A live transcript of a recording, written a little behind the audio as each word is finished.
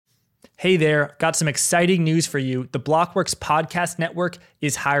Hey there, got some exciting news for you. The Blockworks Podcast Network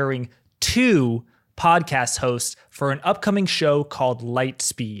is hiring 2 podcast hosts for an upcoming show called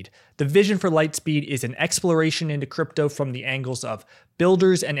Lightspeed. The vision for Lightspeed is an exploration into crypto from the angles of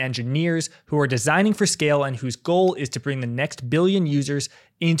builders and engineers who are designing for scale and whose goal is to bring the next billion users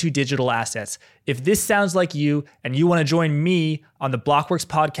into digital assets. If this sounds like you and you want to join me on the Blockworks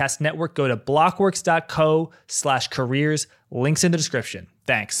Podcast Network, go to blockworks.co/careers. Links in the description.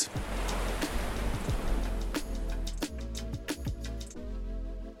 Thanks.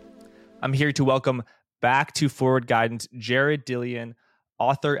 I'm here to welcome back to Forward Guidance Jared Dillian,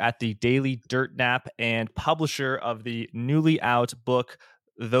 author at the Daily Dirt Nap and publisher of the newly out book,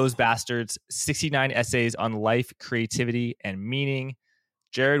 Those Bastards, 69 Essays on Life, Creativity, and Meaning.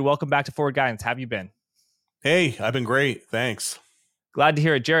 Jared, welcome back to Forward Guidance. How have you been? Hey, I've been great. Thanks. Glad to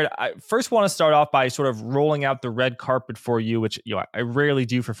hear it. Jared, I first want to start off by sort of rolling out the red carpet for you, which I rarely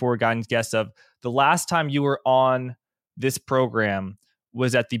do for Forward Guidance guests. Of the last time you were on this program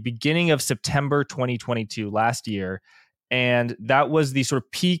was at the beginning of September 2022, last year. And that was the sort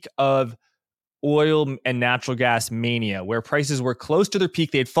of peak of oil and natural gas mania, where prices were close to their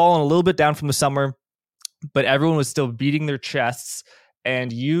peak. They had fallen a little bit down from the summer, but everyone was still beating their chests.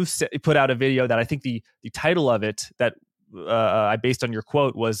 And you put out a video that I think the title of it that I based on your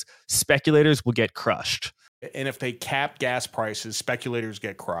quote was "Speculators Will Get Crushed." And if they cap gas prices, speculators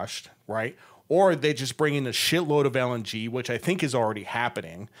get crushed, right? Or they just bring in a shitload of LNG, which I think is already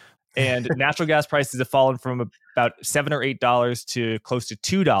happening. And natural gas prices have fallen from about $7 or $8 to close to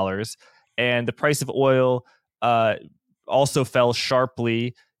 $2. And the price of oil also fell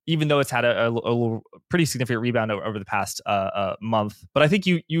sharply, even though it's had a pretty significant rebound over the past month. But I think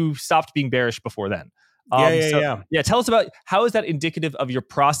you stopped being bearish before then. Yeah. Tell us about how is that indicative of your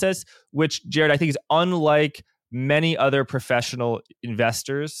process, which, Jared, I think is unlike many other professional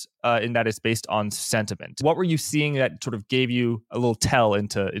investors in that it's based on sentiment. What were you seeing that sort of gave you a little tell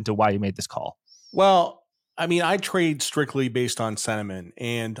into why you made this call? Well, I mean, I trade strictly based on sentiment,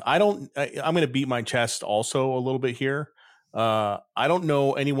 and I'm going to beat my chest also a little bit here. I don't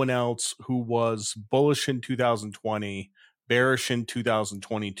know anyone else who was bullish in 2020, bearish in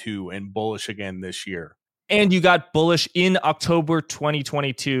 2022, and bullish again this year. And you got bullish in October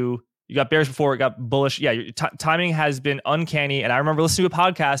 2022. You got bearish before, it got bullish. Yeah, your timing has been uncanny. And I remember listening to a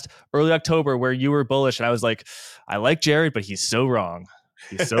podcast early October where you were bullish. And I was like, I like Jared, but he's so wrong.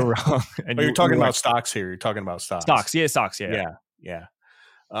 He's so wrong. And you're talking about stocks here. You're talking about stocks. Stocks. Yeah.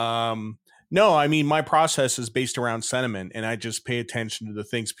 No, I mean, my process is based around sentiment. And I just pay attention to the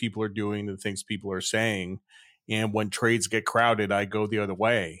things people are doing, the things people are saying. And when trades get crowded, I go the other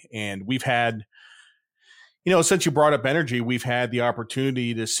way. And we've had, since you brought up energy, we've had the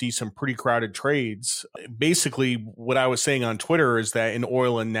opportunity to see some pretty crowded trades. Basically, what I was saying on Twitter is that in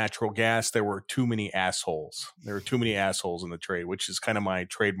oil and natural gas, there were too many assholes. There were too many assholes in the trade, which is kind of my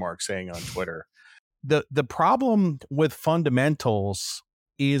trademark saying on Twitter. The problem with fundamentals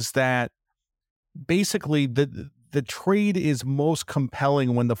is that basically the trade is most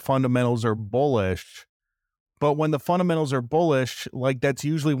compelling when the fundamentals are bullish. But when the fundamentals are bullish, like that's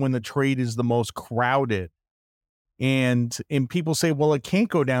usually when the trade is the most crowded. And people say, well, it can't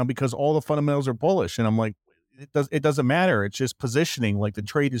go down because all the fundamentals are bullish. And I'm like, it doesn't matter. It's just positioning. Like the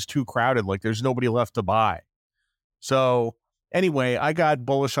trade is too crowded. Like there's nobody left to buy. So anyway, I got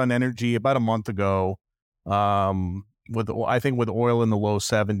bullish on energy about a month ago, with oil in the low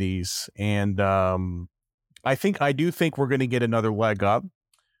 70s. And I do think we're going to get another leg up.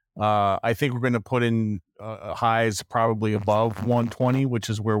 I think we're going to put in highs probably above 120, which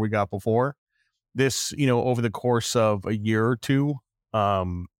is where we got before. This, over the course of a year or two,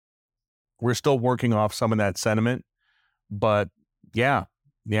 we're still working off some of that sentiment, but yeah,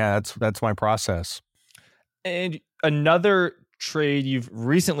 that's my process. And another trade you've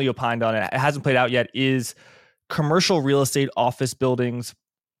recently opined on, it hasn't played out yet, is commercial real estate office buildings.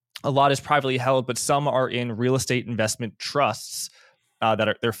 A lot is privately held, but some are in real estate investment trusts.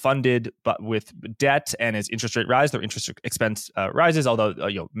 They're funded but with debt, and as interest rate rise, their interest expense rises. Although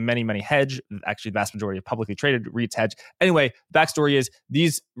many hedge, actually the vast majority of publicly traded REITs hedge. Anyway, backstory is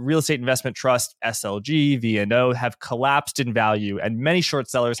these real estate investment trusts, SLG, VNO, have collapsed in value, and many short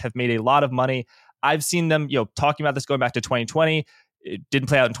sellers have made a lot of money. I've seen them, talking about this going back to 2020. It didn't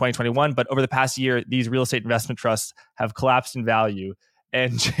play out in 2021, but over the past year, these real estate investment trusts have collapsed in value.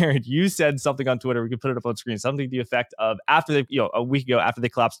 And Jared, you said something on Twitter, we can put it up on screen, something to the effect of a week ago after they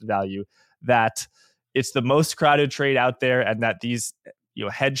collapsed in value, that it's the most crowded trade out there, and that these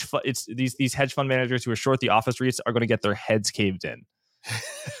hedge fund managers who are short the office REITs are going to get their heads caved in.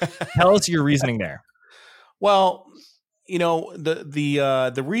 Tell us your reasoning there. Well,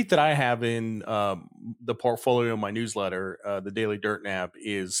 The REIT that I have in the portfolio in my newsletter, the Daily Dirt Nap,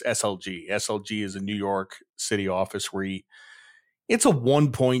 is SLG. SLG is a New York City office REIT. It's a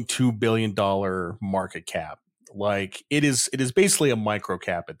 $1.2 billion market cap. Like it is basically a micro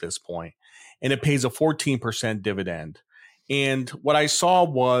cap at this point, and it pays a 14% dividend. And what I saw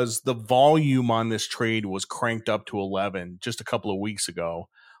was the volume on this trade was cranked up to 11 just a couple of weeks ago.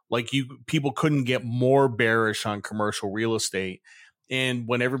 Like people couldn't get more bearish on commercial real estate. And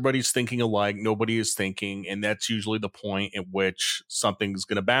when everybody's thinking alike, nobody is thinking, and that's usually the point at which something's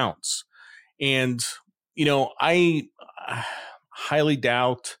going to bounce. And I highly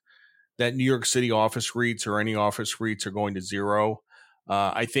doubt that New York City office REITs or any office REITs are going to zero.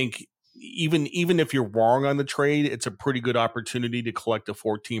 I think even if you're wrong on the trade, it's a pretty good opportunity to collect a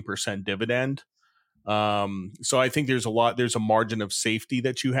 14% dividend. So I think there's a margin of safety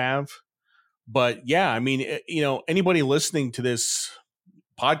that you have. But yeah, I mean, anybody listening to this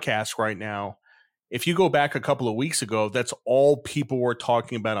podcast right now, if you go back a couple of weeks ago, that's all people were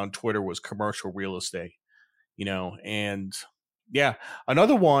talking about on Twitter was commercial real estate, and yeah,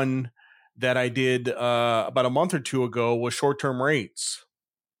 another one that I did about a month or two ago was short-term rates,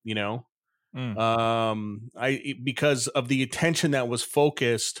 because of the attention that was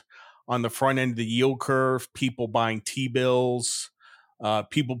focused on the front end of the yield curve, people buying T-bills,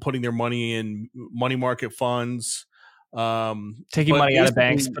 people putting their money in money market funds, taking money out of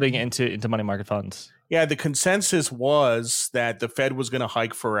banks, putting it into money market funds. Yeah, the consensus was that the Fed was going to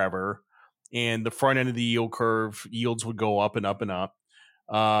hike forever, and the front end of the yield curve yields would go up and up and up.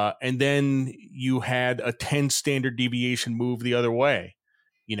 And then you had a 10 standard deviation move the other way,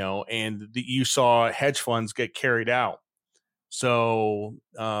 and you saw hedge funds get carried out. So,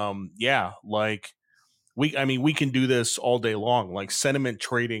 we can do this all day long. Like sentiment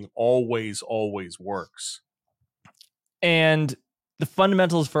trading always works. And the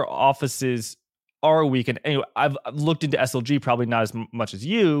fundamentals for offices are weak. And anyway, I've looked into SLG, probably not as much as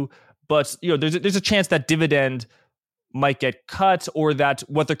you, but there's a chance that dividend might get cut, or that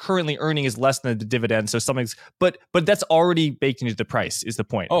what they're currently earning is less than the dividend. So but that's already baked into the price is the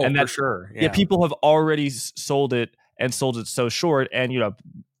point. Oh, and for sure. Yeah, people have already sold it so short. And,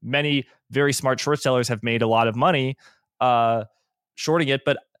 many very smart short sellers have made a lot of money shorting it.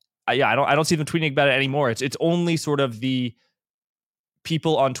 But I don't see them tweeting about it anymore. It's only sort of the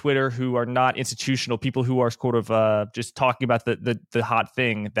people on Twitter who are not institutional, people who are sort of just talking about the hot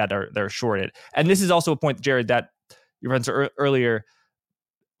thing they're shorted. And this is also a point, Jared, that you referenced earlier.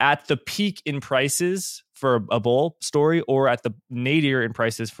 At the peak in prices for a bull story, or at the nadir in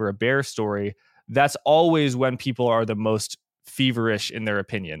prices for a bear story, that's always when people are the most feverish in their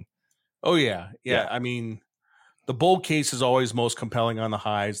opinion. Oh, yeah. I mean, the bull case is always most compelling on the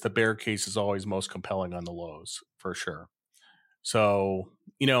highs. The bear case is always most compelling on the lows, for sure. So,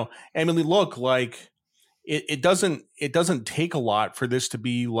 Emily, look, like it doesn't take a lot for this to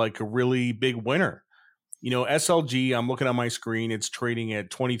be like a really big winner. SLG, I'm looking on my screen, it's trading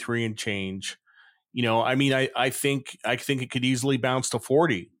at 23 and change. I think it could easily bounce to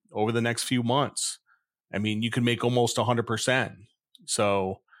 40 over the next few months. I mean, you can make almost 100%.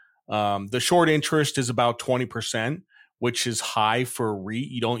 So the short interest is about 20%, which is high for a REIT.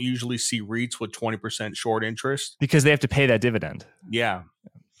 You don't usually see REITs with 20% short interest. Because they have to pay that dividend. Yeah.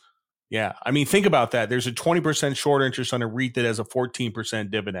 I mean, think about that. There's a 20% short interest on a REIT that has a 14%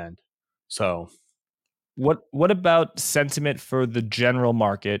 dividend. So what about sentiment for the general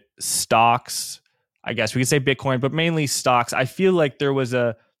market? Stocks, I guess we could say Bitcoin, but mainly stocks. I feel like there was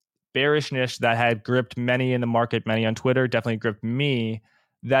a bearishness that had gripped many in the market, many on Twitter, definitely gripped me,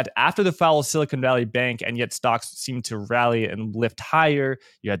 that after the fall of Silicon Valley Bank, and yet stocks seemed to rally and lift higher.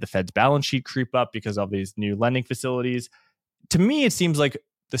 You had the Fed's balance sheet creep up because of these new lending facilities. To me, it seems like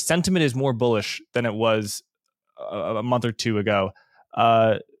the sentiment is more bullish than it was a month or two ago,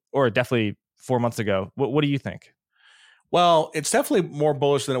 or definitely 4 months ago. What do you think? Well, it's definitely more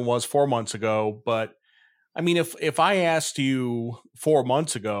bullish than it was 4 months ago. But I mean, if I asked you 4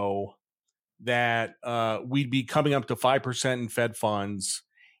 months ago that we'd be coming up to 5% in Fed funds,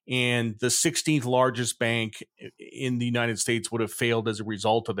 and the 16th largest bank in the United States would have failed as a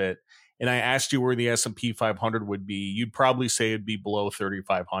result of it, and I asked you where the S&P 500 would be, you'd probably say it'd be below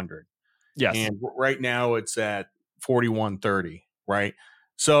 3,500. Yes. And right now it's at 4,130, right?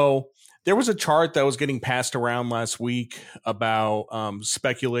 So there was a chart that was getting passed around last week about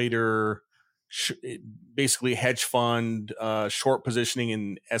speculator, basically hedge fund short positioning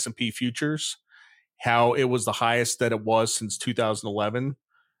in S&P futures, how it was the highest that it was since 2011,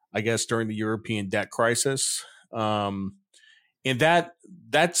 I guess during the European debt crisis. And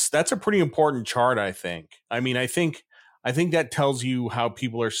that's a pretty important chart, I think. I mean, I think I think that tells you how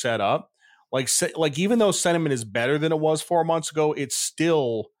people are set up. Like even though sentiment is better than it was 4 months ago, it's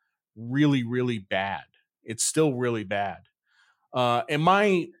still really, really bad. It's still really bad. And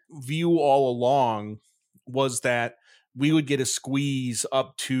my view all along was that we would get a squeeze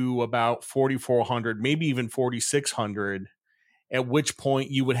up to about 4,400, maybe even 4,600, at which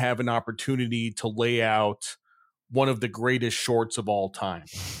point you would have an opportunity to lay out one of the greatest shorts of all time.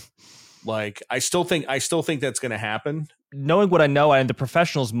 Like, I still think that's going to happen. Knowing what I know, and the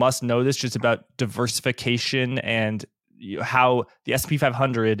professionals must know this, just about diversification and how the S&P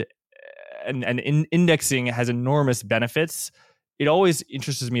 500 and indexing has enormous benefits. It always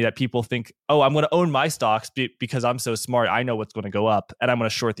interests me that people think, oh, I'm going to own my stocks because I'm so smart. I know what's going to go up and I'm going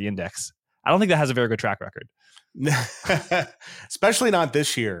to short the index. I don't think that has a very good track record. Especially not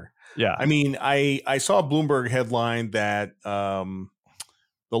this year. Yeah. I mean, I saw a Bloomberg headline that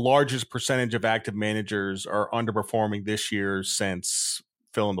the largest percentage of active managers are underperforming this year since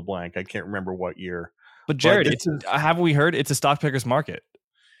fill in the blank. I can't remember what year. But Jared, haven't we heard it's a stock picker's market?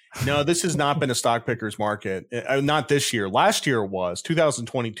 No, this has not been a stock picker's market. Not this year. Last year was.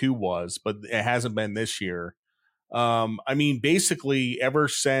 2022 was, but it hasn't been this year. I mean, basically, ever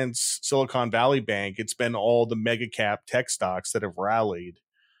since Silicon Valley Bank, it's been all the mega cap tech stocks that have rallied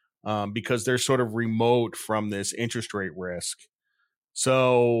because they're sort of remote from this interest rate risk.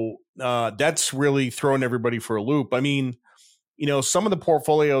 So that's really thrown everybody for a loop. I mean, you know, some of the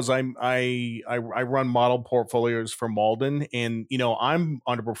portfolios I run model portfolios for Malden, and you know, I'm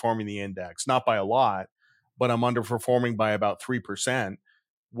underperforming the index, not by a lot, but I'm underperforming by about 3%,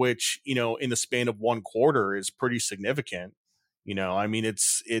 which, you know, in the span of 1 quarter is pretty significant. You know, I mean,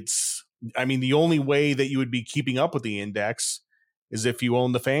 I mean, the only way that you would be keeping up with the index is if you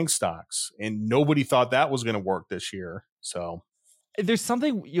own the FANG stocks, and nobody thought that was going to work this year. So there's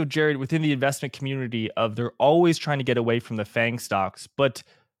something, you know, Jared, within the investment community of they're always trying to get away from the FANG stocks, but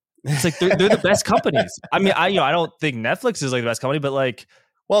it's like they're the best companies. I mean, I don't think Netflix is like the best company, but like,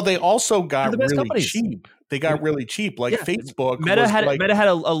 well, they also got really companies. cheap. They got really cheap. Like Facebook, Meta had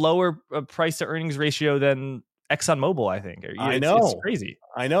a lower price to earnings ratio than ExxonMobil, I think. I know, it's crazy.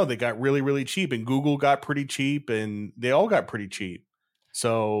 I know they got really, really cheap, and Google got pretty cheap, and they all got pretty cheap.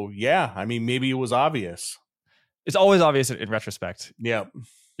 So yeah, I mean, maybe it was obvious. It's always obvious in retrospect. Yeah.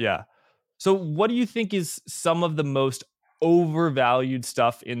 Yeah. So what do you think is some of the most overvalued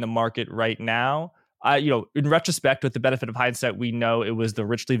stuff in the market right now? You know, in retrospect, with the benefit of hindsight, we know it was the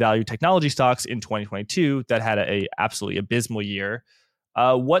richly valued technology stocks in 2022 that had a absolutely abysmal year.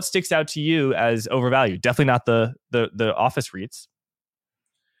 What sticks out to you as overvalued? Definitely not the office REITs.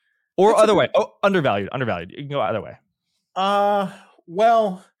 Or other way. Oh, undervalued. You can go either way.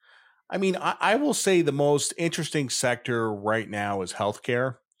 Well, I mean, I will say the most interesting sector right now is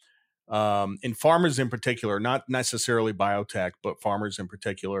healthcare, and farmers in particular, not necessarily biotech, but farmers in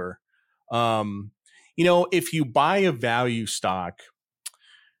particular. You know, if you buy a value stock,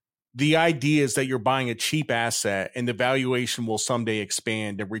 the idea is that you're buying a cheap asset and the valuation will someday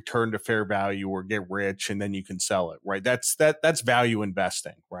expand and return to fair value or get rich, and then you can sell it, right? That's value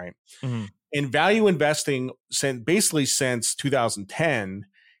investing, right? Mm-hmm. And value investing basically since 2010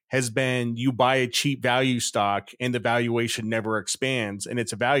 has been you buy a cheap value stock and the valuation never expands and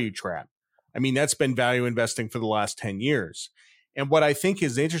it's a value trap. I mean, that's been value investing for the last 10 years. And what I think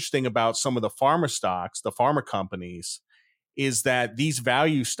is interesting about some of the pharma stocks, the pharma companies, is that these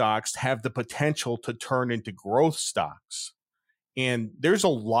value stocks have the potential to turn into growth stocks. And there's a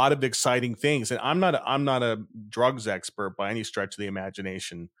lot of exciting things. And I'm not a drugs expert by any stretch of the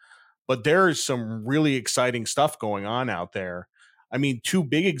imagination, but there is some really exciting stuff going on out there. I mean, 2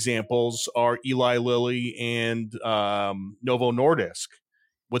 big examples are Eli Lilly and Novo Nordisk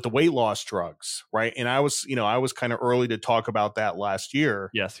with the weight loss drugs, right? And I was kind of early to talk about that last year.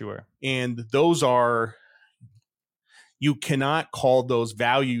 Yes, you were. And you cannot call those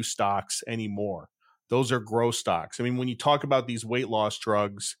value stocks anymore. Those are growth stocks. I mean, when you talk about these weight loss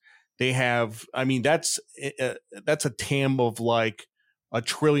drugs, they have, I mean, that's a TAM of like $1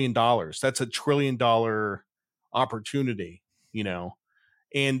 trillion. That's $1 trillion opportunity, you know.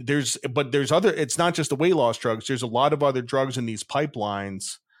 And there's other, it's not just the weight loss drugs. There's a lot of other drugs in these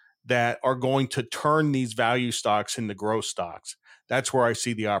pipelines that are going to turn these value stocks into growth stocks. That's where I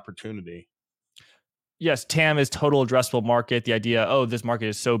see the opportunity. Yes, TAM is total addressable market. The idea, oh, this market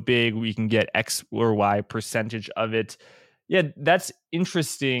is so big, we can get X or Y percentage of it. Yeah, that's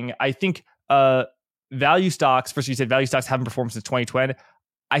interesting. I think value stocks, first you said value stocks haven't performed since 2020.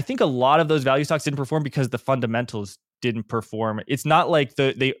 I think a lot of those value stocks didn't perform because the fundamentals didn't perform. It's not like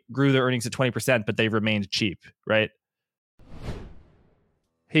they grew their earnings at 20%, but they remained cheap, right?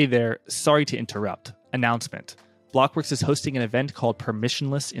 Hey there, sorry to interrupt. Announcement. Blockworks is hosting an event called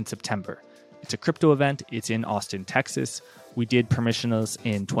Permissionless in September. It's a crypto event. It's in Austin, Texas. We did Permissionless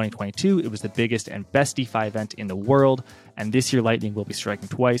in 2022. It was the biggest and best DeFi event in the world. And this year, Lightning will be striking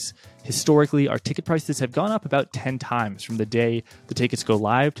twice. Historically, our ticket prices have gone up about 10 times from the day the tickets go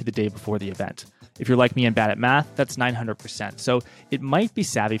live to the day before the event. If you're like me and bad at math, that's 900%. So it might be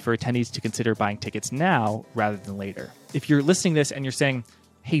savvy for attendees to consider buying tickets now rather than later. If you're listening to this and you're saying,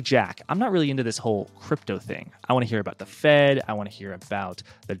 hey, Jack, I'm not really into this whole crypto thing. I want to hear about the Fed. I want to hear about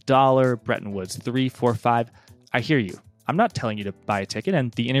the dollar, Bretton Woods 3, 4, 5. I hear you. I'm not telling you to buy a ticket,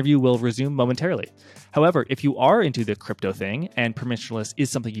 and the interview will resume momentarily. However, if you are into the crypto thing and permissionless is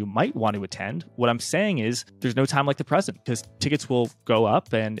something you might want to attend, what I'm saying is there's no time like the present because tickets will go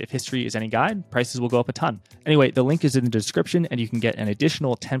up, and if history is any guide, prices will go up a ton. Anyway, the link is in the description, and you can get an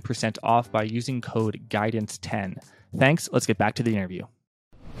additional 10% off by using code GUIDANCE10. Thanks. Let's get back to the interview.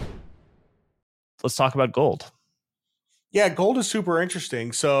 Let's talk about gold. Yeah, gold is super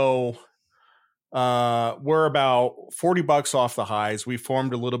interesting. So we're about $40 off the highs. We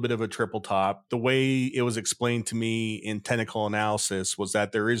formed a little bit of a triple top. The way it was explained to me in technical analysis was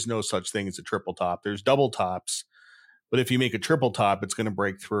that there is no such thing as a triple top. There's double tops, but if you make a triple top, it's going to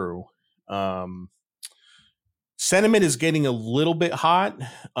break through. Sentiment is getting a little bit hot.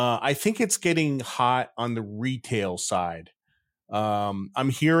 I think it's getting hot on the retail side. I'm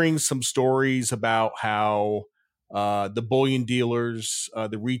hearing some stories about how the bullion dealers,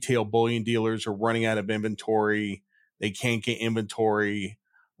 the retail bullion dealers are running out of inventory. They can't get inventory.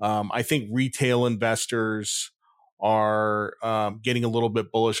 I think retail investors are getting a little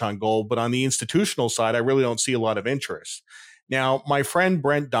bit bullish on gold, but on the institutional side, I really don't see a lot of interest. Now, my friend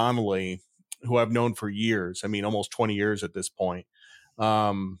Brent Donnelly, who I've known for years, I mean, almost 20 years at this point,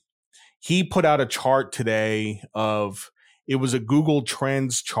 he put out a chart today it was a Google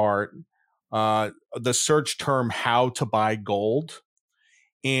Trends chart, the search term how to buy gold.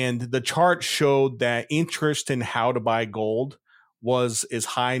 And the chart showed that interest in how to buy gold was as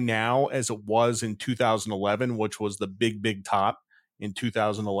high now as it was in 2011, which was the big top in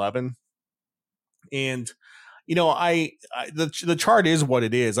 2011. And, you know, the chart is what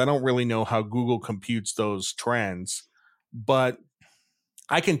it is. I don't really know how Google computes those trends, but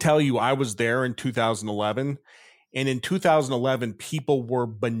I can tell you I was there in 2011. And in 2011, people were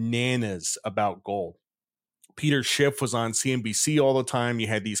bananas about gold. Peter Schiff was on CNBC all the time. You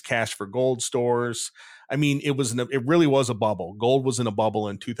had these cash for gold stores. I mean, it really was a bubble. Gold was in a bubble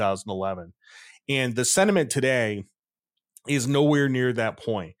in 2011. And the sentiment today is nowhere near that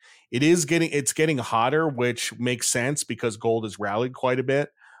point. It's getting hotter, which makes sense because gold has rallied quite a bit,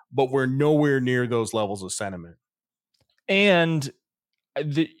 but we're nowhere near those levels of sentiment. And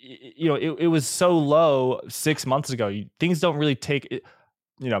it was so low 6 months ago. Things don't really take,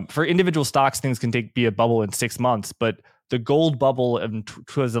 for individual stocks, things can be a bubble in 6 months, but the gold bubble in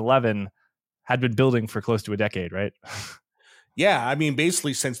 2011 had been building for close to a decade, right? Yeah, I mean,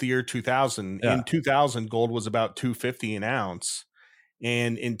 basically since the year 2000. Yeah. In 2000, gold was about $250 an ounce,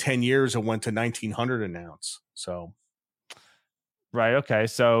 and in 10 years, it went to $1,900 an ounce. So, right, okay,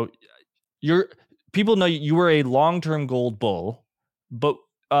 so people know you were a long-term gold bull, but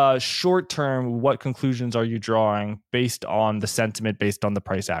short-term, what conclusions are you drawing based on the sentiment, based on the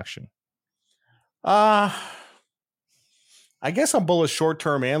price action? I guess I'm bullish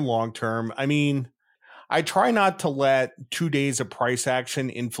short-term and long-term. I mean, I try not to let 2 days of price action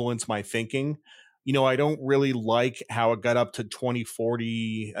influence my thinking. I don't really like how it got up to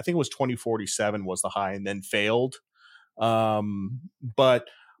 2040. I think it was 2047 was the high and then failed. But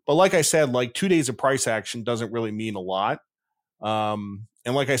like I said, like 2 days of price action doesn't really mean a lot.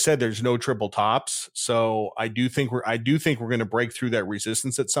 And like I said, there's no triple tops. So I do think we're going to break through that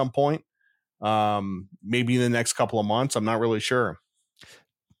resistance at some point. Maybe in the next couple of months. I'm not really sure.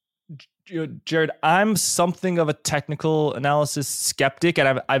 Jared, I'm something of a technical analysis skeptic,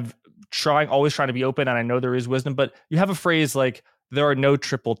 and I've always trying to be open, and I know there is wisdom, but you have a phrase like there are no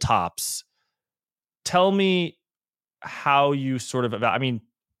triple tops. Tell me how you sort of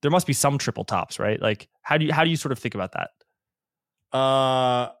there must be some triple tops, right? Like how do you sort of think about that?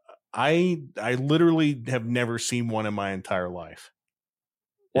 I literally have never seen one in my entire life.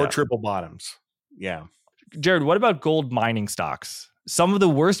 Or triple bottoms. Yeah. Jared, what about gold mining stocks? Some of the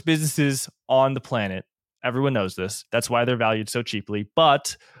worst businesses on the planet. Everyone knows this. That's why they're valued so cheaply.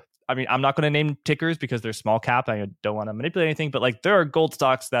 But I mean, I'm not going to name tickers because they're small cap. I don't want to manipulate anything, but like there are gold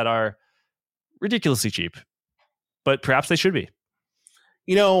stocks that are ridiculously cheap, but perhaps they should be.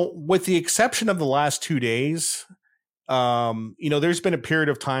 With the exception of the last 2 days, there's been a period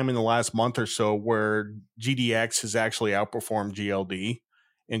of time in the last month or so where GDX has actually outperformed GLD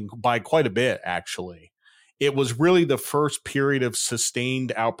and by quite a bit, actually. it was really the first period of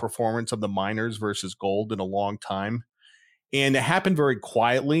sustained outperformance of the miners versus gold in a long time. And it happened very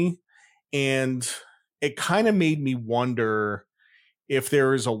quietly. And it kind of made me wonder if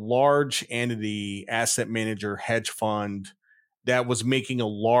there is a large entity, asset manager, hedge fund that was making a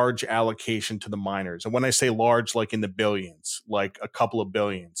large allocation to the miners. And when I say large, like in the billions, like a couple of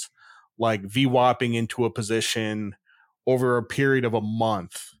billions, like VWAPing into a position over a period of a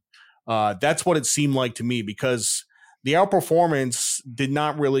month. That's what it seemed like to me, because the outperformance did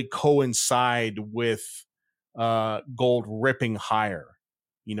not really coincide with gold ripping higher.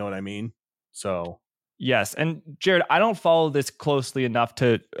 You know what I mean? So Yes. And Jared, I don't follow this closely enough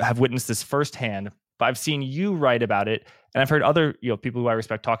to have witnessed this firsthand, but I've seen you write about it, and I've heard other, people who I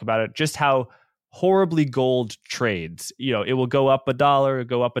respect talk about it, just how horribly gold trades. It will go up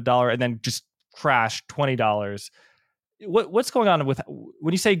 $1, and then just crash $20. What's going on with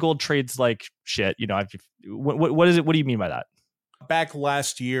when you say gold trades like shit? What is it? What do you mean by that? back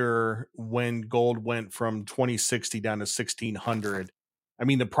last year when gold went from 2060 down to 1600, I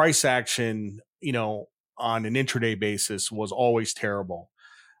mean, the price action, on an intraday basis was always terrible.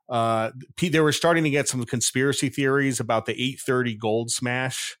 They were starting to get some conspiracy theories about the 8:30 gold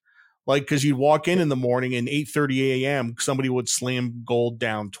smash. Like, because you'd walk in the morning and 8:30 a.m., somebody would slam gold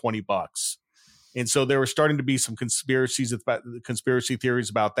down $20. And so there were starting to be some conspiracy theories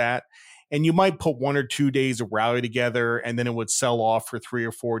about that. And you might put 1 or 2 days of rally together, and then it would sell off for 3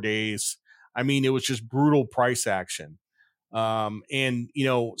 or 4 days. I mean, it was just brutal price action.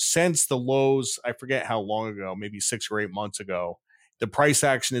 Since the lows, I forget how long ago, maybe 6 or 8 months ago, the price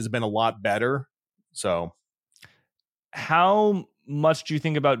action has been a lot better. So how much do you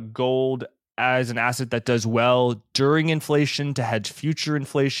think about gold as an asset that does well during inflation to hedge future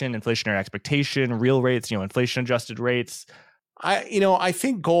inflation, inflationary expectation, real rates, inflation adjusted rates? I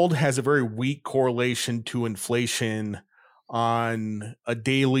think gold has a very weak correlation to inflation on a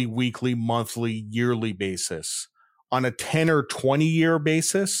daily, weekly, monthly, yearly basis. On a 10 or 20 year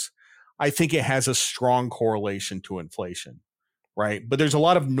basis, I think it has a strong correlation to inflation, right? But there's a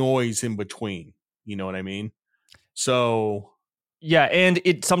lot of noise in between. You know what I mean? So yeah, and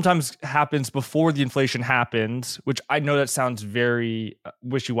it sometimes happens before the inflation happens, which I know that sounds very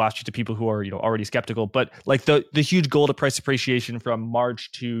wishy-washy to people who are already skeptical. But like the huge gold price appreciation from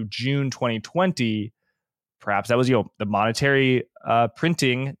March to June 2020, perhaps that was the monetary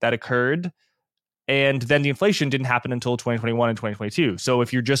printing that occurred, and then the inflation didn't happen until 2021 and 2022. So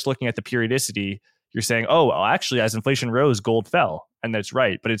if you're just looking at the periodicity, you're saying, oh, well, actually, as inflation rose, gold fell, and that's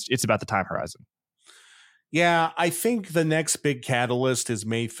right. But it's about the time horizon. Yeah, I think the next big catalyst is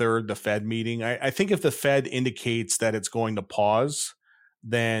May 3rd, the Fed meeting. I think if the Fed indicates that it's going to pause,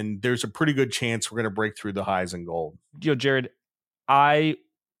 then there's a pretty good chance we're going to break through the highs in gold. Jared, I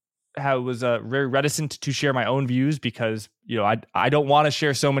was very reticent to share my own views because I don't want to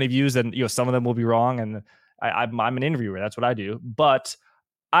share so many views, and some of them will be wrong, and I'm an interviewer. That's what I do. But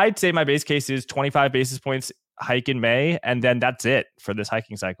I'd say my base case is 25 basis points hike in May, and then that's it for this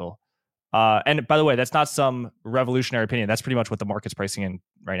hiking cycle. And by the way, that's not some revolutionary opinion. That's pretty much what the market's pricing in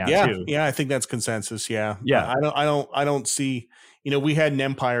right now too. Yeah, I think that's consensus. Yeah. I don't see, we had an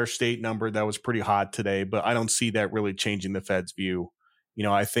Empire State number that was pretty hot today, but I don't see that really changing the Fed's view.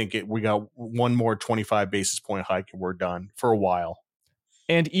 I think we got one more 25 basis point hike and we're done for a while.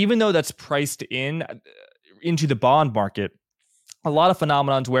 And even though that's priced into the bond market, a lot of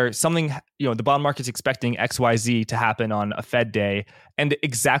phenomenons where something, the bond market's expecting XYZ to happen on a Fed day, and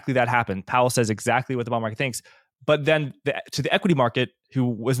exactly that happened. Powell says exactly what the bond market thinks, but then to the equity market, who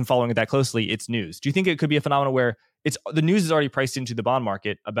wasn't following it that closely, it's news. Do you think it could be a phenomenon where the news is already priced into the bond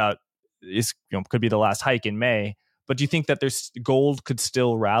market about this, could be the last hike in May, but do you think that gold could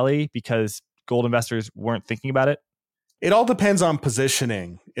still rally because gold investors weren't thinking about it? It all depends on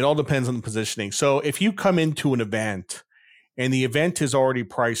positioning. So if you come into an event and the event is already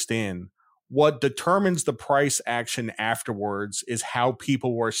priced in, what determines the price action afterwards is how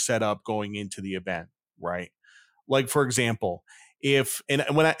people were set up going into the event, right? Like, for example,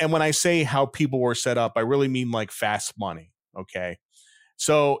 when I say how people were set up, I really mean like fast money, okay?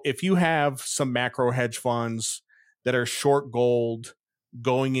 So if you have some macro hedge funds that are short gold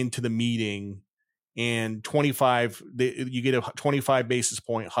going into the meeting and you get a 25 basis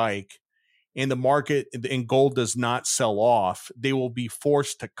point hike, and the market and gold does not sell off, they will be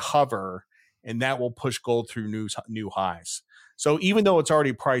forced to cover, and that will push gold through new highs. So even though it's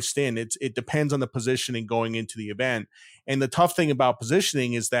already priced in, it depends on the positioning going into the event. And the tough thing about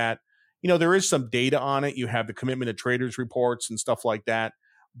positioning is that, there is some data on it. You have the commitment of traders reports and stuff like that.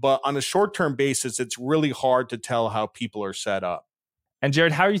 But on a short-term basis, it's really hard to tell how people are set up. And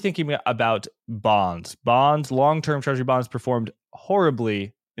Jared, how are you thinking about bonds? Long-term treasury bonds performed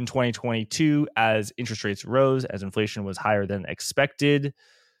horribly in 2022 as interest rates rose, as inflation was higher than expected.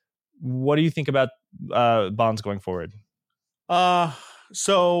 What do you think about bonds going forward?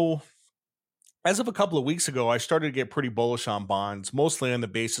 So as of a couple of weeks ago, I started to get pretty bullish on bonds, mostly on the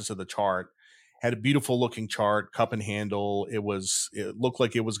basis of the chart. Had a beautiful looking chart, cup and handle. It looked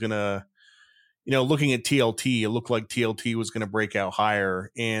like it was gonna, looking at TLT, it looked like TLT was gonna break out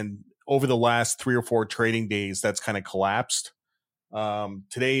higher. And over the last 3 or 4 trading days, that's kind of collapsed.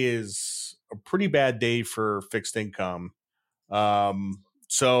 Today is a pretty bad day for fixed income.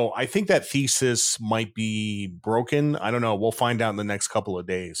 So I think that thesis might be broken. I don't know. We'll find out in the next couple of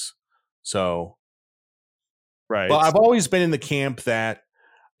days. So, right. But I've always been in the camp that,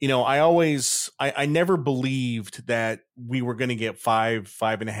 I never believed that we were going to get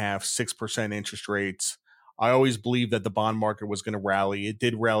 5.5%, 6% interest rates. I always believed that the bond market was going to rally. It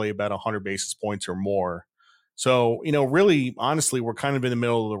did rally about 100 basis points or more. So, really, honestly, we're kind of in the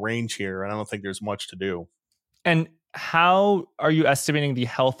middle of the range here, and I don't think there's much to do. And how are you estimating the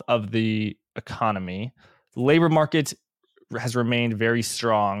health of the economy? The labor market has remained very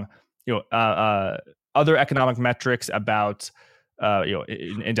strong. Other economic metrics about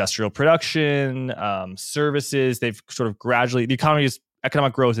industrial production, services, they've sort of gradually, the economy's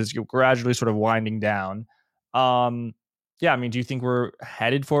economic growth is gradually sort of winding down. Do you think we're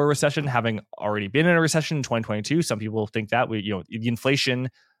headed for a recession, having already been in a recession in 2022? Some people think that the inflation,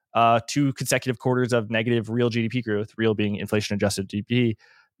 2 consecutive quarters of negative real GDP growth, real being inflation adjusted GDP,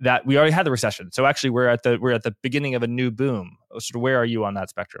 that we already had the recession. So actually we're at the beginning of a new boom. So where are you on that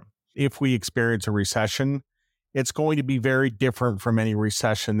spectrum? If we experience a recession, it's going to be very different from any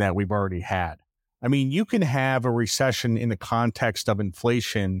recession that we've already had. I mean, you can have a recession in the context of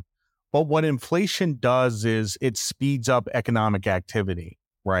inflation, but what inflation does is it speeds up economic activity,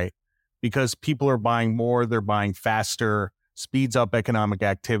 right? Because people are buying more, they're buying faster, speeds up economic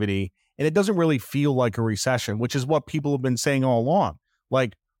activity, and it doesn't really feel like a recession, which is what people have been saying all along.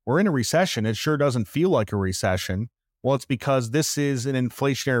 Like, we're in a recession, it sure doesn't feel like a recession. Well, it's because this is an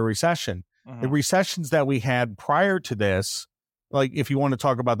inflationary recession. The recessions that we had prior to this, like if you want to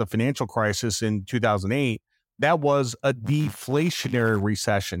talk about the financial crisis in 2008, that was a deflationary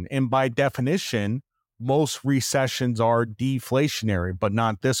recession. And by definition, most recessions are deflationary, but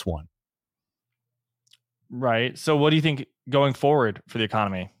not this one. Right. So what do you think going forward for the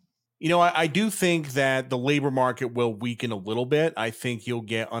economy? I do think that the labor market will weaken a little bit. I think you'll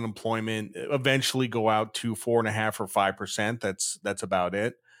get unemployment eventually go out to 4.5% or 5%. That's about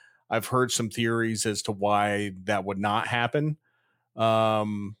it. I've heard some theories as to why that would not happen.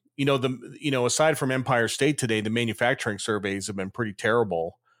 Aside from Empire State today, the manufacturing surveys have been pretty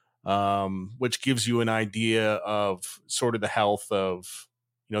terrible, which gives you an idea of sort of the health of,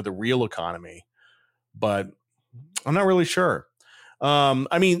 the real economy. But I'm not really sure.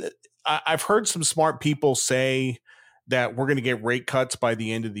 I've heard some smart people say that we're going to get rate cuts by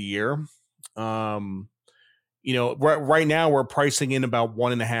the end of the year. Right now we're pricing in about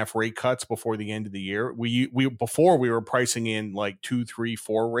 1.5 rate cuts before the end of the year. Before we were pricing in like 2, 3,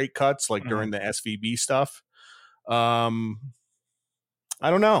 4 rate cuts, like during the SVB stuff. I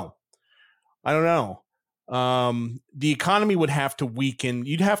don't know. The economy would have to weaken.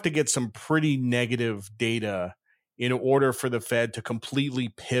 You'd have to get some pretty negative data in order for the Fed to completely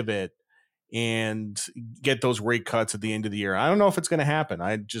pivot and get those rate cuts at the end of the year. I don't know if it's going to happen.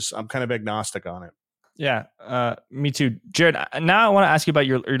 I'm kind of agnostic on it. Yeah, me too. Jared, now I want to ask you about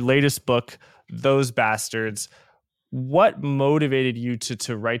your latest book, Those Bastards. What motivated you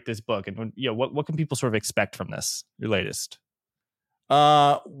to write this book? And what can people sort of expect from this, your latest?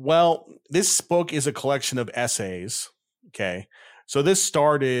 Well, this book is a collection of essays. Okay. So this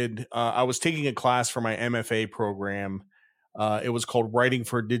started, I was taking a class for my MFA program. It was called Writing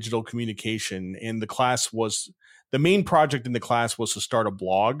for Digital Communication. And the main project in the class was to start a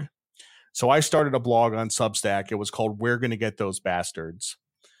blog. So I started a blog on Substack. It was called We're Gonna Get Those Bastards,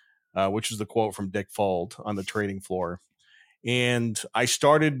 which is the quote from Dick Fuld on the trading floor. And I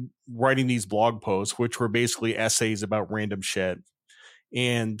started writing these blog posts, which were basically essays about random shit.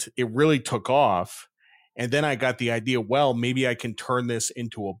 And it really took off. And then I got the idea, well, maybe I can turn this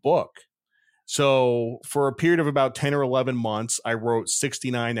into a book. So for a period of about 10 or 11 months, I wrote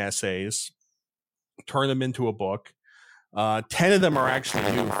 69 essays, turned them into a book. 10 of them are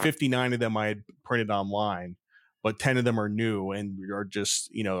actually new. 59 of them I had printed online, but 10 of them are new and are just,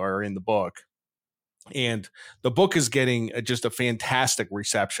 are in the book. And the book is getting just a fantastic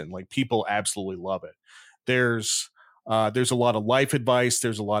reception. Like, people absolutely love it. There's a lot of life advice.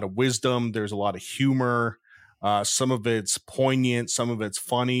 There's a lot of wisdom. There's a lot of humor. Some of it's poignant, some of it's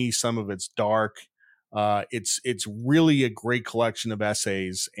funny, some of it's dark. It's really a great collection of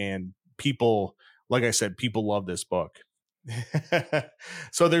essays, and people, like I said, people love this book.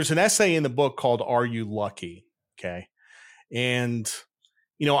 So there's an essay in the book called "Are You Lucky?" Okay, and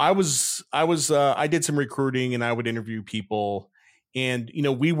I did some recruiting, and I would interview people, and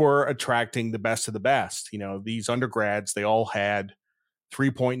we were attracting the best of the best. These undergrads, they all had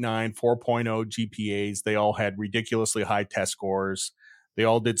 3.9, 4.0 GPAs. They all had ridiculously high test scores. They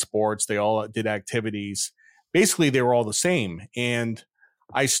all did sports. They all did activities. Basically, they were all the same. And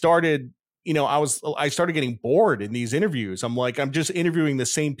I started, I started getting bored in these interviews. I'm like, I'm just interviewing the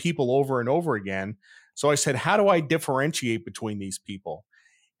same people over and over again. So I said, how do I differentiate between these people?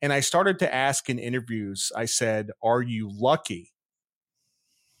 And I started to ask in interviews, I said, are you lucky?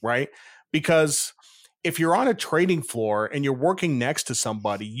 Right? Because if you're on a trading floor and you're working next to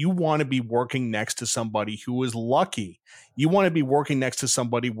somebody, you want to be working next to somebody who is lucky. You want to be working next to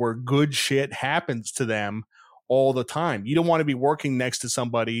somebody where good shit happens to them all the time. You don't want to be working next to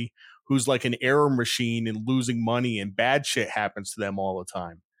somebody who's like an error machine and losing money and bad shit happens to them all the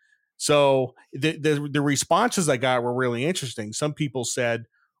time. So the responses I got were really interesting. Some people said,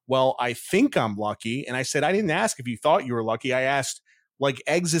 well, I think I'm lucky. And I said, I didn't ask if you thought you were lucky. I asked, like,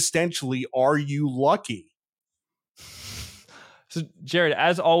 existentially, are you lucky? So, Jared,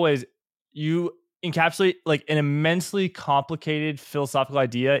 as always, you encapsulate like an immensely complicated philosophical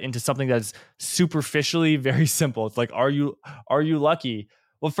idea into something that's superficially very simple. It's like, are you lucky?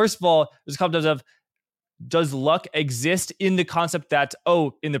 Well, first of all, there's a couple of, does luck exist in the concept that,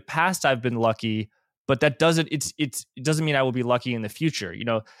 oh, in the past I've been lucky, but that doesn't, it doesn't mean I will be lucky in the future.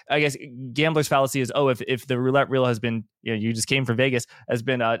 I guess gambler's fallacy is, oh, if the roulette wheel has been, you just came from Vegas, has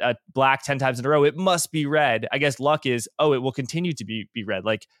been a black 10 times in a row, it must be red. I guess luck is, oh, it will continue to be red.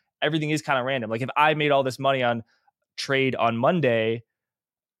 Like everything is kind of random. Like if I made all this money on trade on Monday,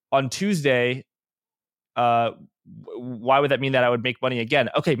 on Tuesday, why would that mean that I would make money again?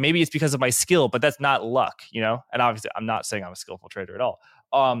 Okay, maybe it's because of my skill, but that's not luck, And obviously, I'm not saying I'm a skillful trader at all.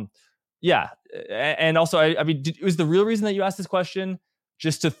 Yeah, and also, I mean, was the real reason that you asked this question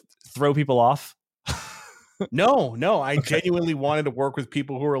just to throw people off? No, I genuinely wanted to work with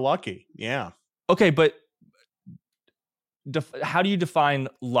people who are lucky. Yeah. Okay, but how do you define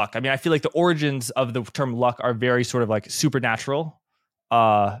luck? I mean, I feel like the origins of the term luck are very sort of like supernatural.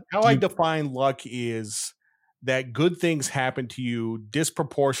 How I define luck is that good things happen to you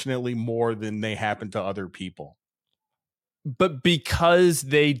disproportionately more than they happen to other people. But because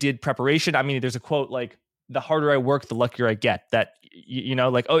they did preparation, I mean, there's a quote like, the harder I work, the luckier I get. That,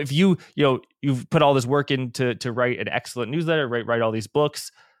 like, oh, if you've put all this work into to write an excellent newsletter, write all these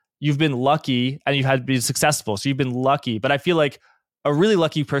books, you've been lucky and you've had to be successful. So you've been lucky. But I feel like a really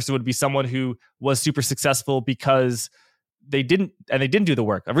lucky person would be someone who was super successful because they didn't do the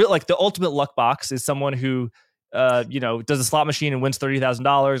work. Like the ultimate luck box is someone who, does a slot machine and wins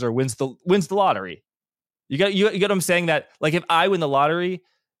 $30,000 or wins the lottery. You get what I'm saying? That like if I win the lottery,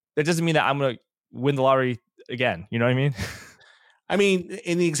 that doesn't mean that I'm going to win the lottery again. You know what I mean? I mean,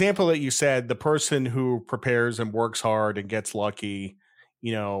 in the example that you said, the person who prepares and works hard and gets lucky,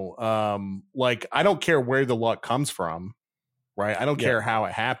 like I don't care where the luck comes from, right? I don't care how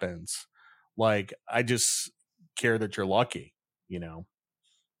it happens. Like I just care that you're lucky,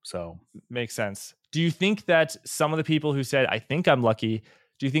 So makes sense. Do you think that some of the people who said, I think I'm lucky,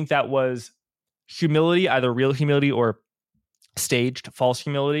 do you think that was humility, either real humility or staged false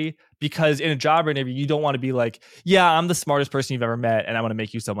humility? Because in a job interview, you don't want to be like, yeah, I'm the smartest person you've ever met and I want to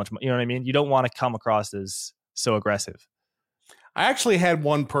make you so much money. You know what I mean? You don't want to come across as so aggressive. I actually had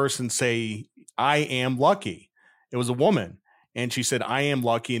one person say, I am lucky. It was a woman. And she said, I am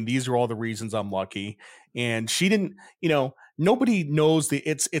lucky. And these are all the reasons I'm lucky. And she didn't, nobody knows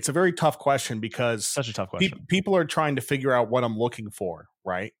it's a very tough question because such a tough question. People are trying to figure out what I'm looking for.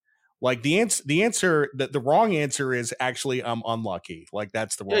 Right. Like the wrong answer is actually I'm unlucky. Like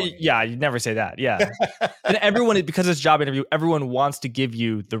that's the wrong answer. Yeah, you never say that. Yeah. And everyone, because it's a job interview, everyone wants to give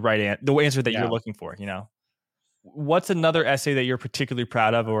you the right the answer that you're looking for, What's another essay that you're particularly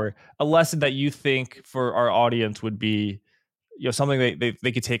proud of, or a lesson that you think for our audience would be, something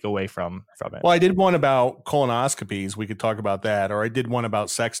they could take away from it? Well, I did one about colonoscopies. We could talk about that. Or I did one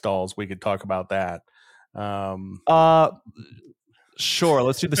about sex dolls. We could talk about that. Sure.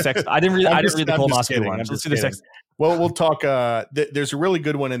 Let's do the sex. I didn't read the colonoscopy one. Let's do the sex. Well, we'll talk. There's a really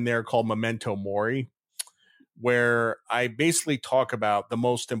good one in there called Memento Mori, where I basically talk about the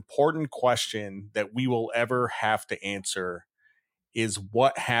most important question that we will ever have to answer is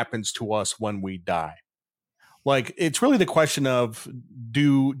what happens to us when we die. Like, it's really the question of,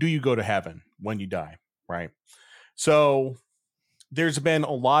 do you go to heaven when you die? right? So there's been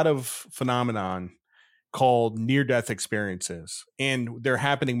a lot of phenomenon called near-death experiences, and they're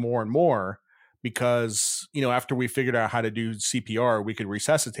happening more and more because, after we figured out how to do CPR, we could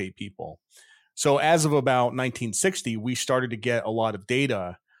resuscitate people. So as of about 1960, we started to get a lot of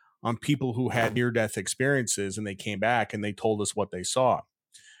data on people who had near-death experiences, and they came back and they told us what they saw.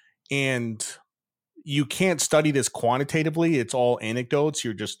 And you can't study this quantitatively. It's all anecdotes.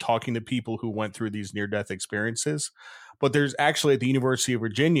 You're just talking to people who went through these near-death experiences. But there's actually, at the University of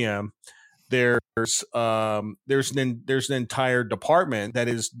Virginia, there's an entire department that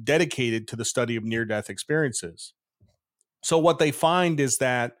is dedicated to the study of near-death experiences. So what they find is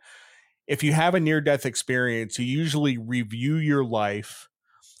that if you have a near-death experience, you usually review your life,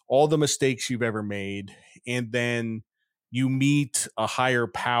 all the mistakes you've ever made, and then you meet a higher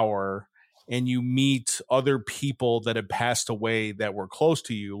power and you meet other people that have passed away that were close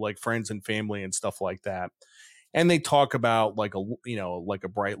to you, like friends and family and stuff like that. And they talk about like a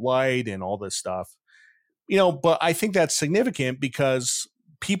bright light and all this stuff, but I think that's significant because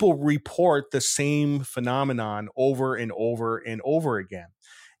people report the same phenomenon over and over and over again.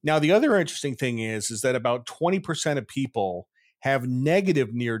 Now, the other interesting thing is that about 20% of people have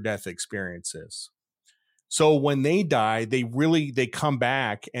negative near-death experiences. So when they die, they come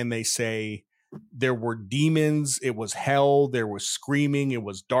back and they say there were demons, it was hell, there was screaming, it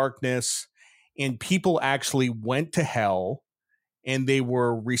was darkness. And people actually went to hell and they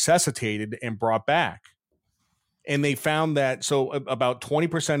were resuscitated and brought back. And they found that about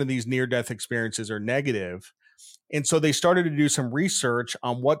 20% of these near-death experiences are negative. And so they started to do some research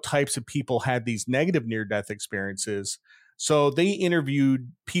on what types of people had these negative near-death experiences. So they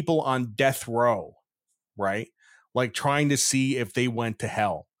interviewed people on death row, right? Like trying to see if they went to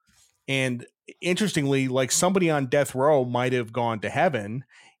hell. And interestingly, like somebody on death row might have gone to heaven,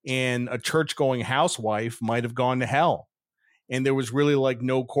 and a church-going housewife might have gone to hell. And there was really like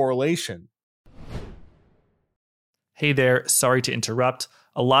no correlation. Hey there, sorry to interrupt.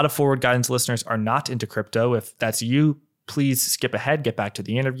 A lot of Forward Guidance listeners are not into crypto. If that's you, please skip ahead, get back to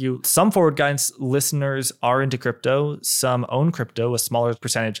the interview. Some Forward Guidance listeners are into crypto. Some own crypto, a smaller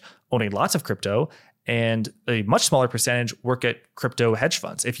percentage owning lots of crypto, and a much smaller percentage work at crypto hedge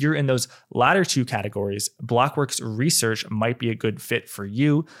funds. If you're in those latter two categories, Blockworks Research might be a good fit for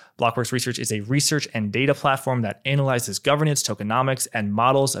you. Blockworks Research is a research and data platform that analyzes governance, tokenomics, and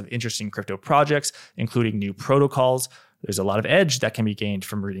models of interesting crypto projects, including new protocols. There's a lot of edge that can be gained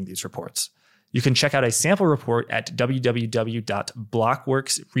from reading these reports. You can check out a sample report at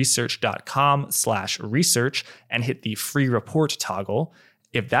www.blockworksresearch.com/research and hit the free report toggle.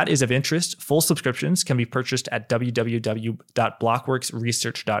 If that is of interest, full subscriptions can be purchased at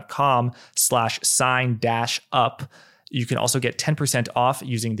www.blockworksresearch.com/sign-up. You can also get 10% off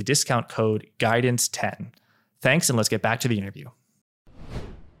using the discount code GUIDANCE10. Thanks, and let's get back to the interview.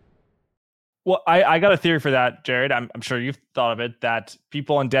 Well, I got a theory for that, Jared. I'm sure you've thought of it, that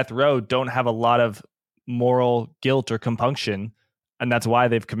people on death row don't have a lot of moral guilt or compunction, and that's why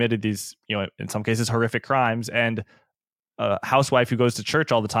they've committed these, in some cases, horrific crimes. And a housewife who goes to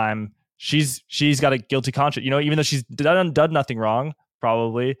church all the time, she's got a guilty conscience, even though she's done nothing wrong,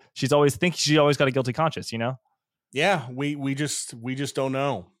 probably. She's always got a guilty conscience, Yeah, we just don't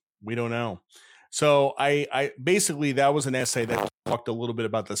know. We don't know. So I basically, that was an essay that talked a little bit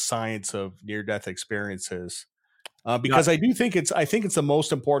about the science of near-death experiences, because I think it's the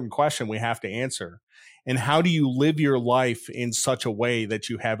most important question we have to answer. And how do you live your life in such a way that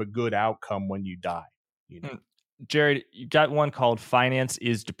you have a good outcome when you die? Jared, you got one called "Finance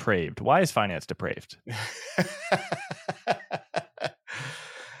is Depraved." Why is finance depraved?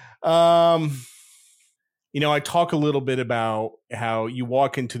 I talk a little bit about how you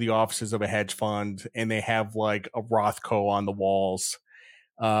walk into the offices of a hedge fund and they have like a Rothko on the walls,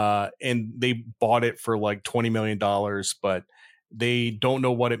 and they bought it for like $20 million, but they don't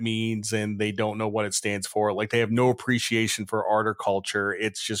know what it means and they don't know what it stands for. Like they have no appreciation for art or culture.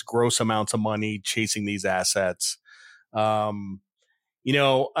 It's just gross amounts of money chasing these assets. Like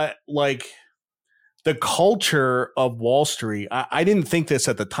the culture of Wall Street. I didn't think this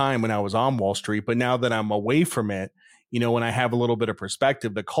at the time when I was on Wall Street, but now that I'm away from it, when I have a little bit of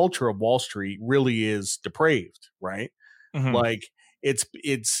perspective, the culture of Wall Street really is depraved, right? Mm-hmm. Like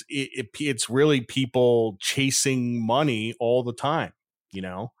it's really people chasing money all the time,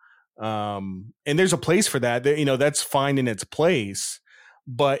 and there's a place for that. That's fine in its place,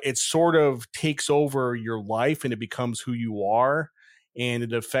 but it sort of takes over your life and it becomes who you are, and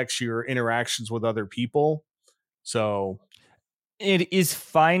it affects your interactions with other people. So it is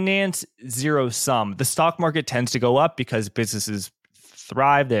finance zero sum. The stock market tends to go up because businesses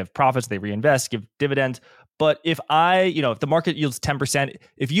thrive, they have profits, they reinvest, give dividends. But if if the market yields 10%,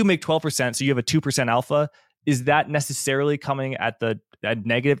 if you make 12%, so you have a 2% alpha, is that necessarily coming at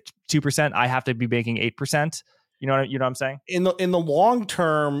negative 2%? I have to be making 8%. You know what I'm saying? In the long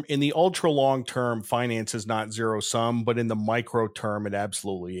term, in the ultra long term, finance is not zero sum, but in the micro term, it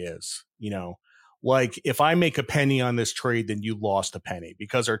absolutely is. Like if I make a penny on this trade, then you lost a penny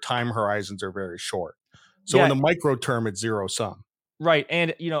because our time horizons are very short. So in the micro term, it's zero sum. Right.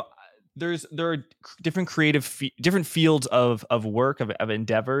 And there are different different fields of work, of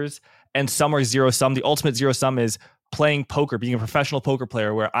endeavors, and some are zero sum. The ultimate zero sum is playing poker, being a professional poker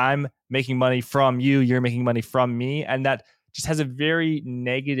player, where I'm making money from you, you're making money from me, and that just has a very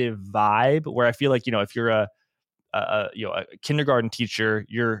negative vibe. Where I feel like if you're a kindergarten teacher,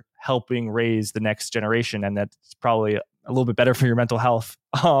 you're helping raise the next generation, and that's probably a little bit better for your mental health.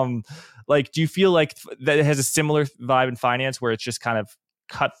 Like, do you feel like that it has a similar vibe in finance, where it's just kind of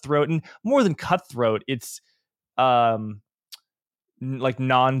cutthroat, and more than cutthroat, it's like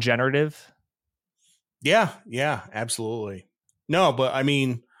non-generative? Yeah, absolutely. No, but I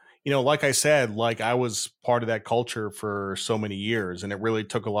mean, like I said, like I was part of that culture for so many years, and it really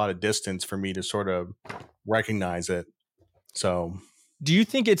took a lot of distance for me to sort of recognize it. So, do you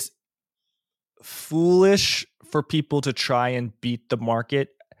think it's foolish for people to try and beat the market?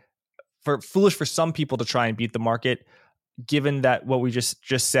 Foolish for some people to try and beat the market, given that what we just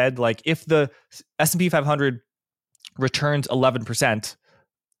said, like if the S&P 500 returns 11%,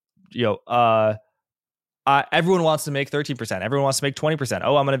 everyone wants to make 13%. Everyone wants to make 20%.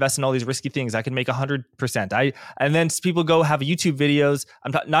 Oh, I'm going to invest in all these risky things. I can make 100%. And then people go have YouTube videos.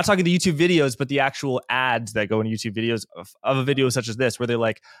 I'm not talking the YouTube videos, but the actual ads that go into YouTube videos of a video such as this, where they're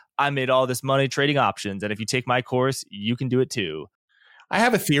like, I made all this money trading options, and if you take my course, you can do it too. I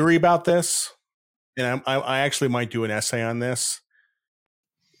have a theory about this, and I actually might do an essay on this.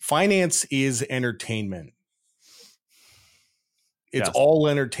 Finance is entertainment. It's all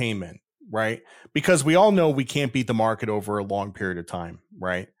entertainment, right? Because we all know we can't beat the market over a long period of time,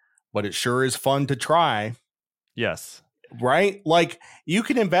 right? But it sure is fun to try. Yes. Right? Like you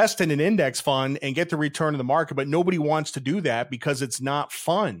can invest in an index fund and get the return of the market, but nobody wants to do that because it's not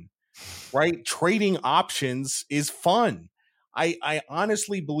fun, right? Trading options is fun. I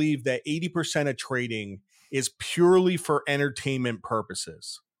honestly believe that 80% of trading is purely for entertainment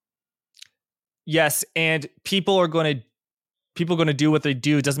purposes. Yes, and people are going to do what they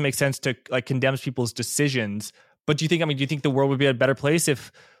do. It doesn't make sense to like condemn people's decisions. But do you think the world would be a better place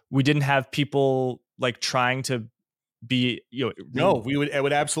if we didn't have people like trying to be, No, it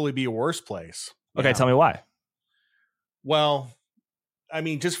would absolutely be a worse place. Okay, yeah. Tell me why. Well, I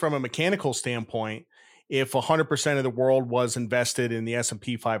mean, just from a mechanical standpoint, if 100% of the world was invested in the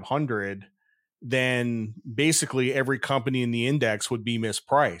S&P 500, then basically every company in the index would be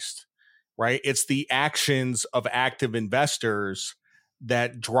mispriced, right? It's the actions of active investors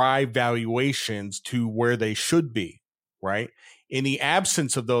that drive valuations to where they should be, right? In the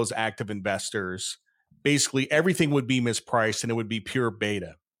absence of those active investors, basically everything would be mispriced and it would be pure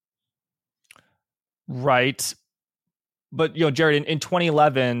beta. Right. But, Jared, in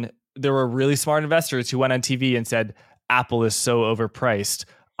 2011, there were really smart investors who went on TV and said, Apple is so overpriced.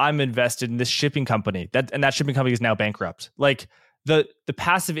 I'm invested in this shipping company. That shipping company is now bankrupt. Like the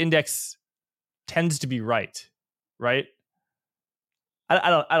passive index tends to be right?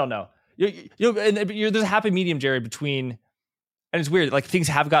 I don't know. There's a happy medium, Jared, between, and it's weird. Like things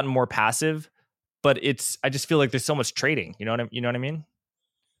have gotten more passive, but I just feel like there's so much trading. You know what I mean?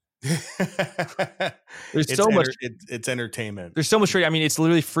 There's so much. It's entertainment. There's so much trade. I mean, it's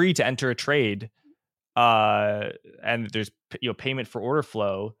literally free to enter a trade, and there's payment for order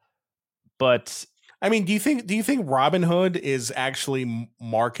flow. But I mean, do you think Robinhood is actually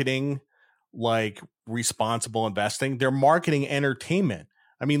marketing like responsible investing? They're marketing entertainment.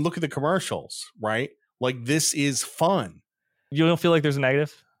 I mean, look at the commercials, right? Like this is fun. You don't feel like there's a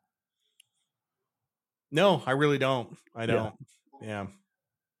negative? No, I really don't. I don't. Yeah.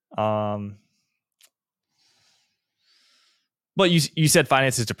 But you said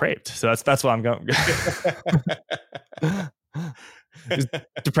finance is depraved, so that's why I'm going. Is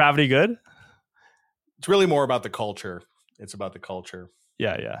depravity good? It's really more about the culture. It's about the culture.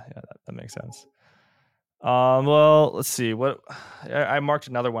 Yeah, that makes sense. Well, let's see. What I marked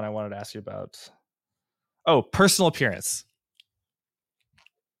another one I wanted to ask you about. Oh, personal appearance.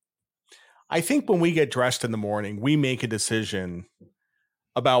 I think when we get dressed in the morning, we make a decision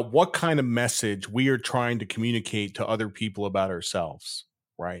about what kind of message we are trying to communicate to other people about ourselves,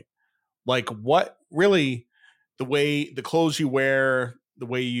 right? Like what really the clothes you wear, the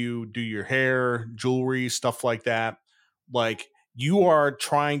way you do your hair, jewelry, stuff like that. Like you are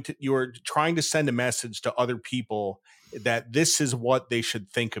trying to send a message to other people that this is what they should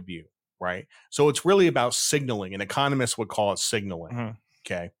think of you, right? So it's really about signaling. An economist would call it signaling. Mhm.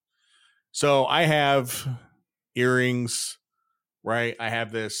 Okay. So I have earrings, right? I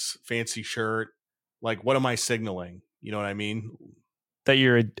have this fancy shirt. Like, what am I signaling? You know what I mean? That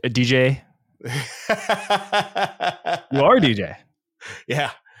you're a DJ. You are a DJ.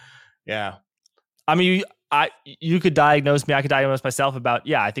 Yeah. Yeah. I mean, you could diagnose me. I could diagnose myself about,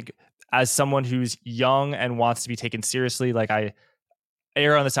 I think as someone who's young and wants to be taken seriously, like I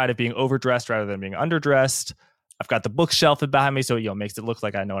err on the side of being overdressed rather than being underdressed. I've got the bookshelf behind me, so makes it look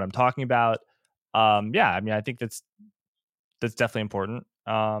like I know what I'm talking about. I mean, I think that's definitely important.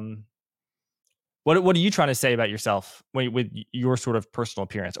 What are you trying to say about yourself with your sort of personal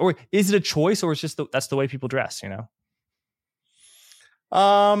appearance, or is it a choice, or it's just that's the way people dress?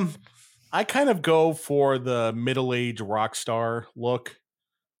 I kind of go for the middle-aged rock star look.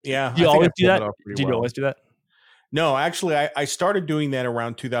 Yeah, Do you always do that? Do you always do that? No, actually, I started doing that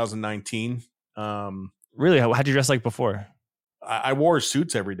around 2019. Really? How'd you dress like before? I wore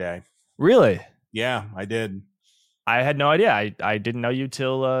suits every day. Really? Yeah, I did. I had no idea. I didn't know you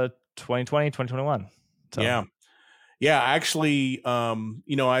till 2020, 2021. So. Yeah. Actually, I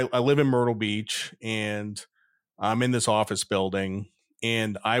live in Myrtle Beach, and I'm in this office building,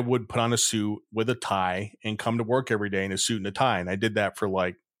 and I would put on a suit with a tie and come to work every day in a suit and a tie. And I did that for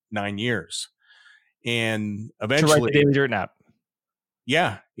like 9 years. And eventually, to write the Daily Dirt Nap.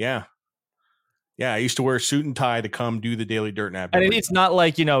 Yeah. I used to wear a suit and tie to come do the Daily Dirt Nap. And it's not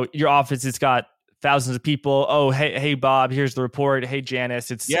like, your office, it's got thousands of people. Oh, hey, Bob, here's the report. Hey,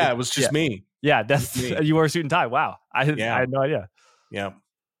 Janice. It was just me. Yeah, that's me. You wore a suit and tie. Wow. I had no idea. Yeah.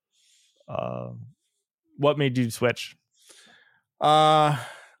 What made you switch? I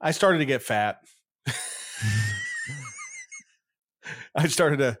started to get fat. I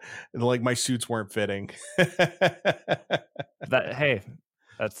started to my suits weren't fitting.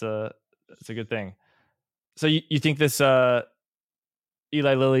 That's a good thing. So you think this Eli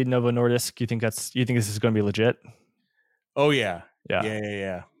Lilly Novo Nordisk? You think this is going to be legit? Oh yeah.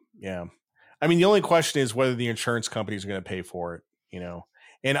 Yeah. I mean, the only question is whether the insurance companies are going to pay for it.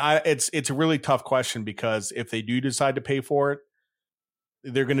 And it's a really tough question, because if they do decide to pay for it,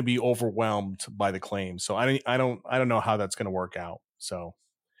 they're going to be overwhelmed by the claims. So I don't know how that's going to work out. So,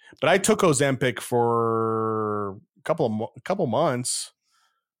 but I took Ozempic for a couple months.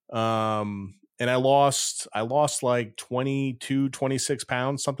 And I lost like 22, 26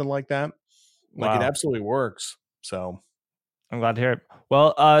 pounds, something like that. Wow. It absolutely works. So I'm glad to hear it.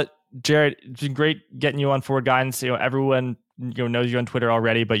 Well, Jared, it's been great getting you on Forward Guidance. Everyone knows you on Twitter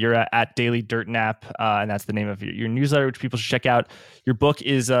already, but you're at Daily Dirt Nap, and that's the name of your newsletter, which people should check out. Your book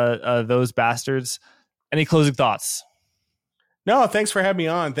is Those Bastards. Any closing thoughts? No, thanks for having me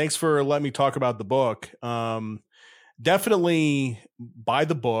on. Thanks for letting me talk about the book. Definitely buy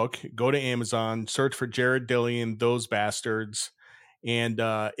the book. Go to Amazon, search for Jared Dillian, Those Bastards. And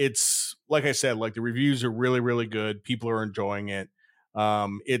it's, like I said, the reviews are really, really good. People are enjoying it.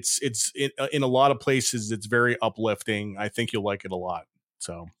 It's in a lot of places, it's very uplifting. I think you'll like it a lot.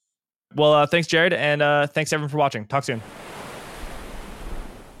 So, well, thanks, Jared. And thanks everyone for watching. Talk soon.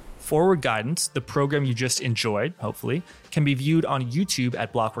 Forward Guidance, the program you just enjoyed, hopefully, can be viewed on YouTube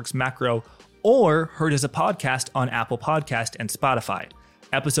at Blockworks Macro, or heard as a podcast on Apple Podcast and Spotify.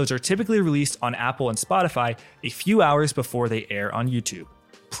 Episodes are typically released on Apple and Spotify a few hours before they air on YouTube.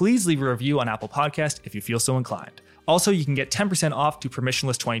 Please leave a review on Apple Podcast if you feel so inclined. Also, you can get 10% off to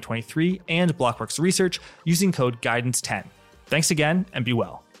Permissionless 2023 and Blockworks Research using code GUIDANCE10. Thanks again, and be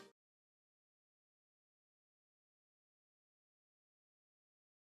well.